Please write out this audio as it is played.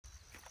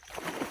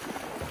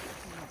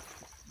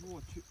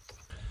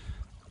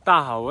大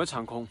家好，我是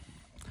长空。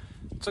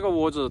这个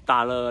窝子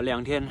打了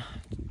2天，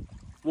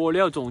窝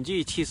料总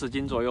计70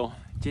斤左右。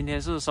今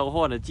天是收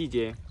获的季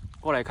节，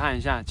过来看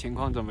一下情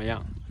况怎么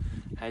样，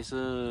还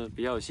是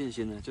比较有信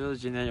心的。就是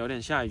今天有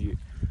点下雨，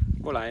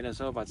过来的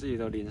时候把自己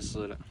都淋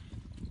湿了。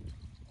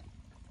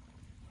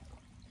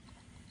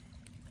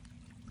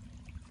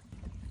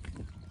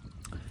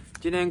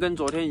今天跟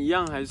昨天一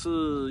样，还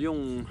是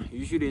用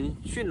鱼须鳞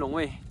驯龙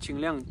味轻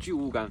量巨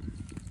物竿。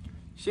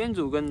线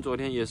组跟昨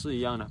天也是一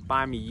样的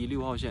，8米1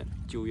 6号线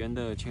，9元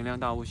的轻量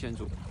大物线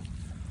组。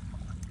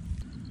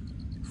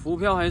浮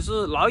漂还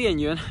是老演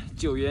员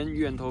，9元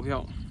远投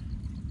漂，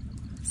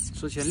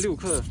之前6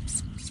克。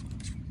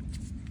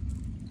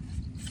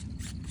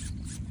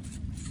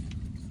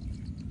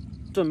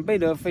准备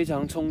的非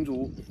常充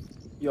足，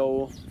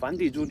有繁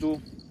体猪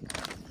猪，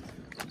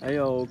还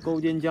有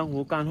勾践江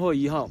湖干货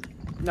1号，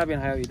那边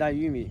还有一袋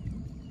玉米。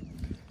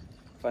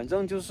反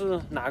正就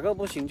是哪个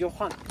不行就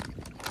换。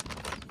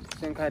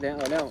先开点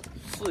饵料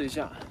试一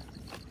下。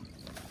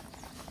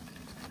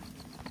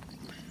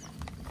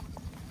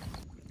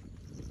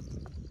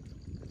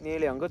捏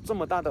2个这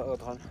么大的饵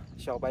团，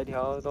小白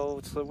条都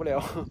吃不了。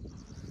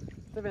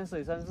这边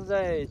水深是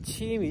在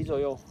7米左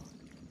右。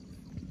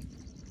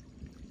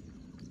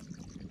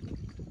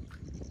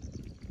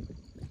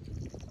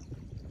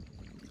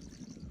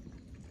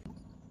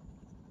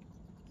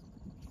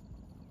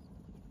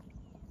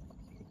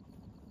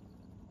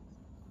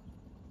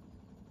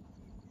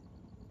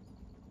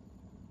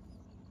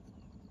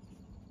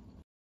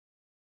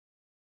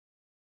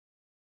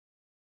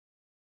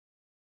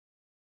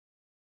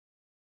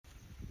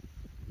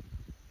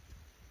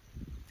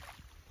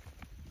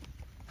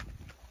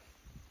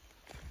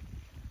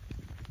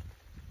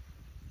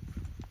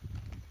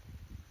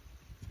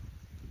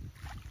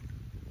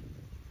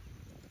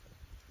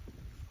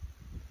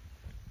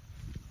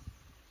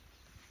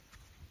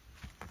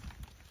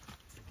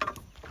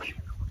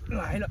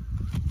来了！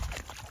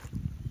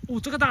哦，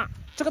这个大，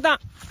这个大！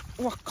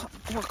我靠！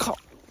我靠！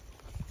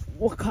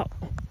我靠！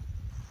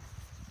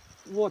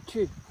我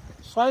去！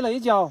摔了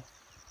一跤，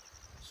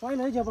摔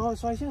了一跤，把我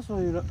摔下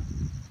水了！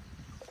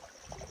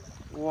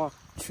我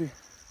去！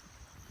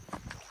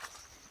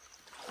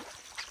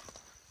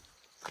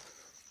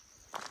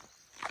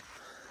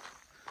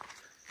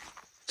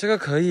这个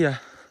可以啊，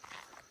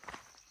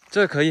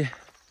这个可以。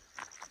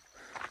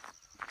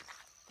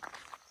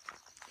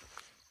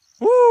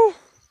哦！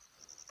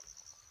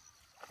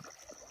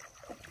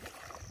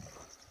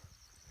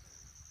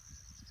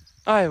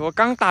哎，我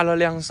刚打了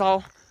2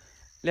勺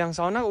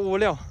那个窝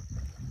料，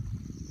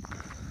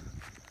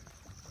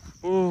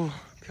哦，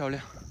漂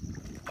亮！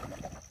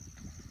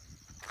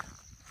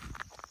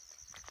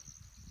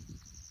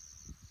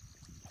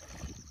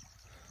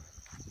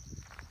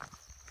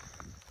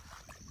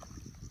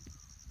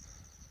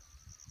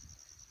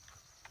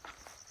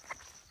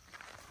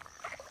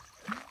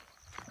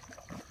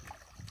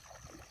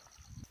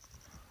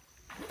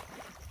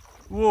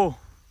哇！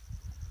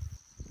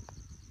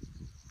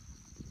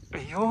哎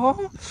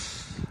呦，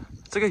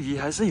这个鱼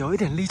还是有一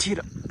点力气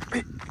的，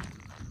哎，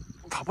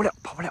跑不了，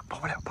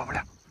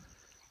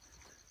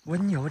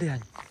温柔点，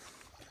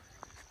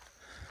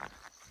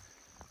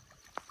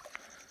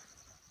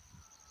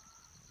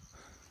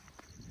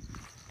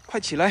快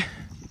起来！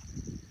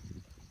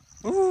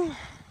哦，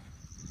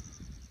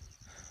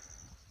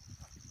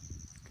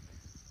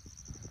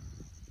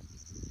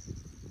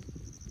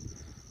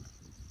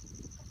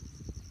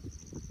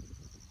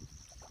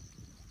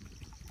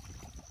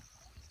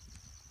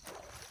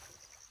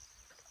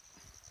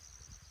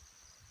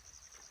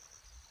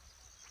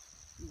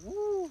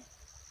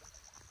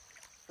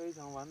非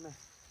常完美，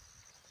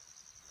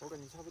我感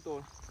觉差不多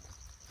了，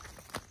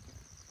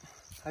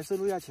还是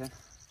录下钱。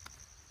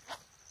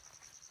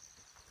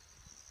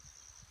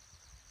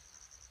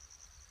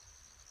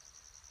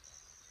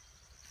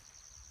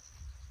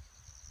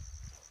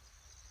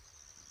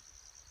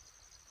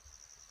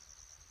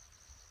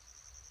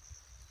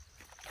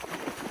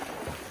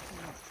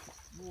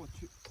我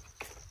去！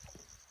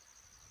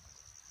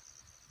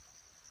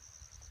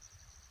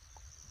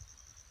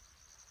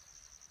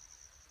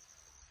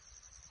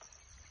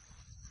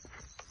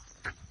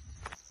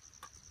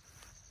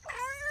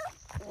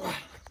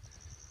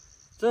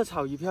这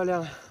草鱼漂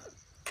亮啊！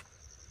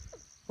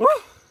哇，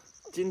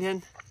今天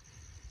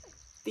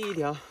第1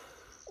条，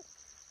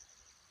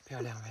漂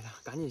亮，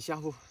赶紧下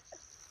货。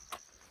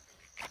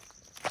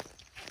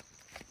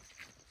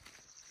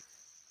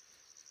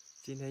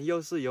今天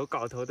又是有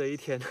搞头的一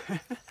天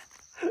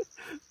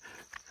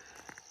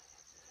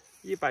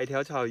，100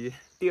条草鱼，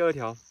第2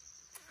条，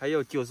还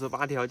有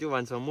98条就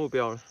完成目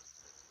标了。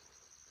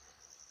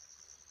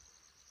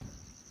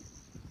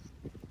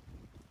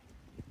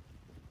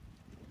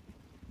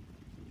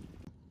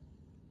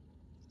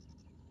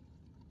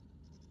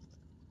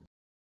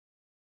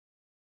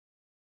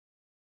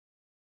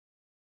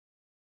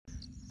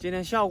今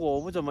天效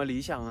果不怎么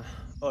理想啊，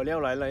饵料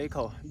来了1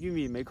口，玉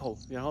米没口，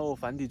然后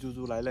繁体猪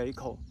猪来了1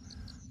口，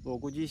我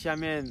估计下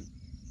面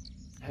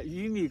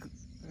玉米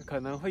可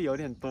能会有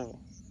点多。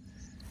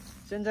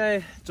现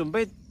在准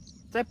备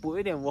再补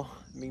一点我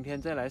明天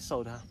再来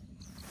收它。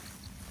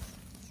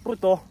不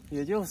多，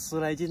也就10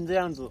来斤这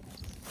样子。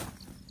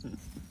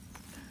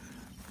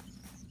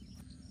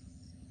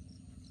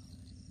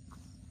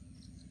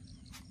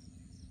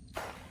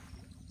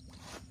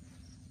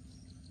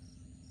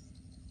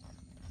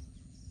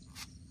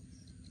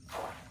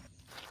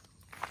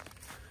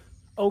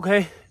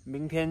OK，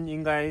 明天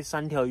应该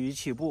3条鱼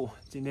起步，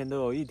今天都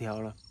有1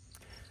条了，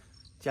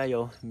加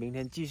油！明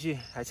天继续，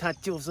还差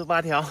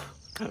98条。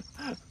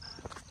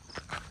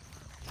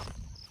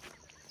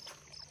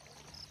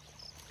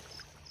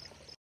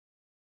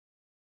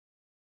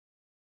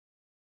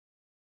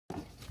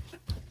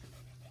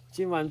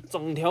今晚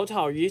整条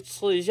草鱼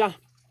吃一下，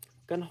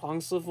跟黄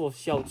师傅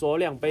小酌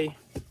2杯，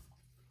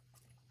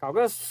搞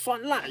个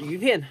酸辣鱼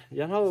片，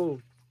然后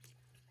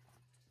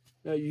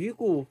鱼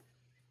骨。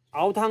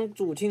 熬汤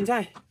煮青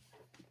菜，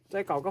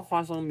再搞个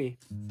花生米，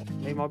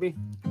没毛病。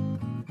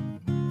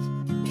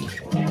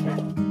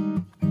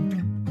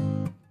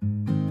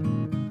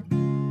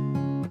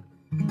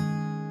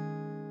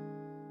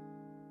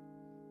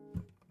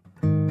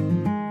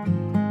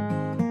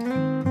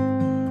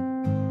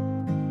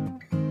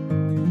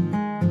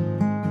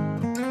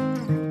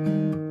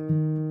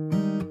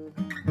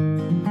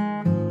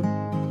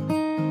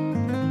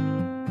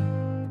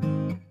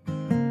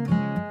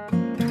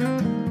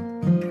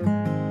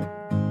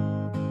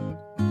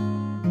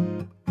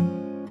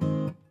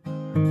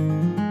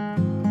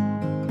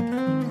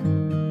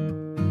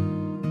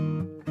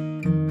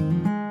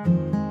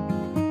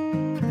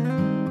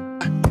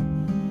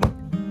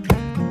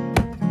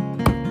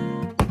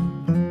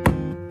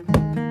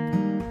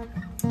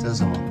这是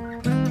什么？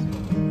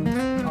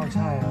泡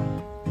菜啊！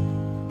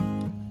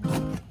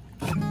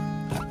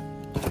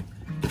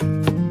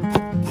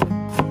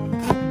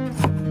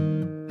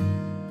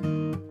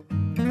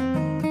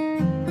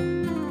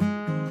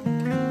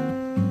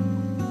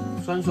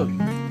酸笋。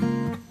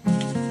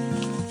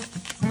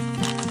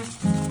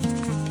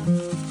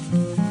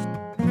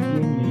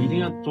腌鱼一定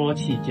要多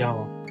起椒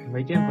哦，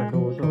没淀粉都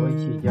无所谓，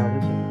起椒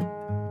就行了。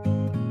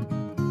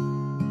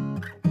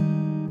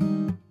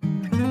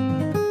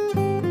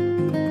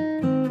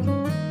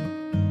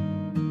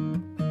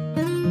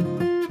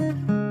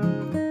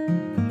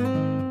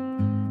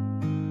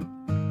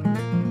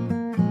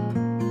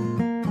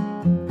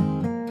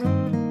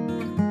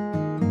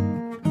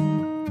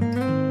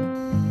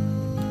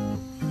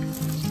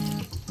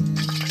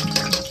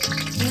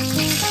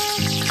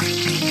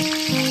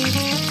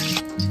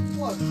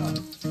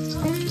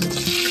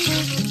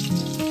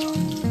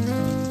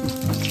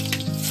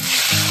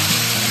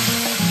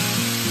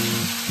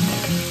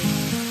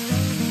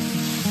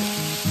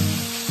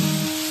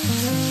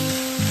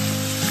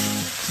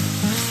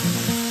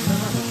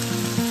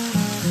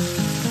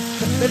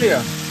 这里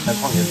啊，还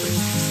矿泉水。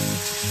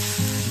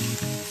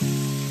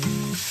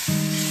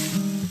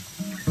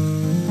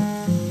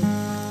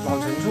老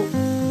陈醋。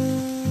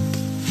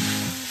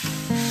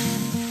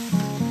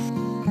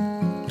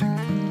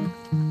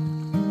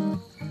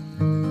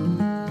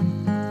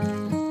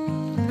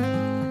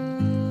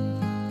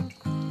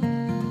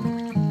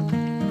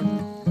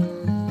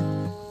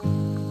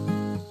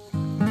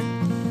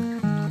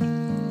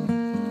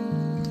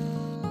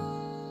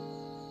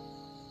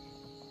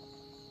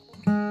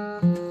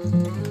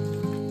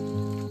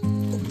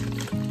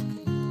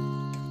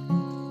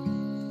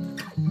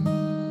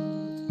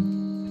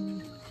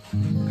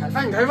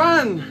开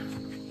饭！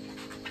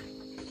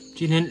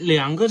今天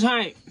2个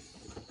菜，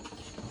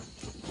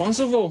黄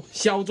师傅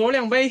小酌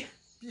2杯，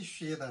必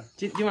须的。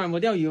今晚不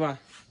钓鱼吧？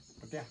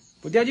不钓，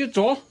不钓就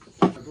酌。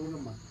多了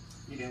嘛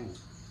，1.5，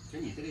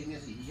跟你这个应该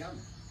是一样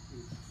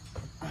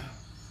的。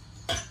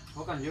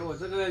我感觉我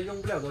这个用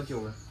不了多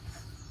久了。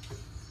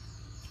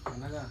我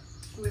那个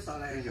为啥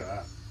来很久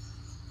啊？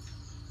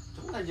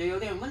总感觉有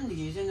点问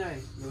题，现在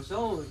有时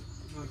候有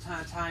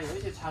有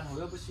一些插头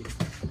又不行。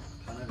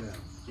它那个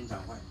经常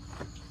坏。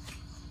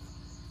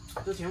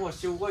 之前我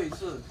修过一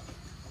次，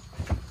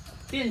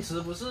电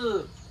池不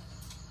是，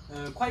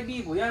快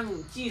递不让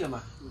寄了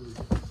嘛，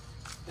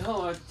然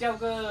后我叫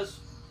个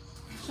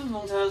顺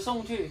风车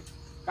送去，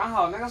刚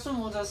好那个顺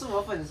风车是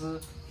我粉丝，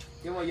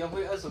给我优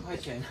惠20块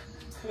钱。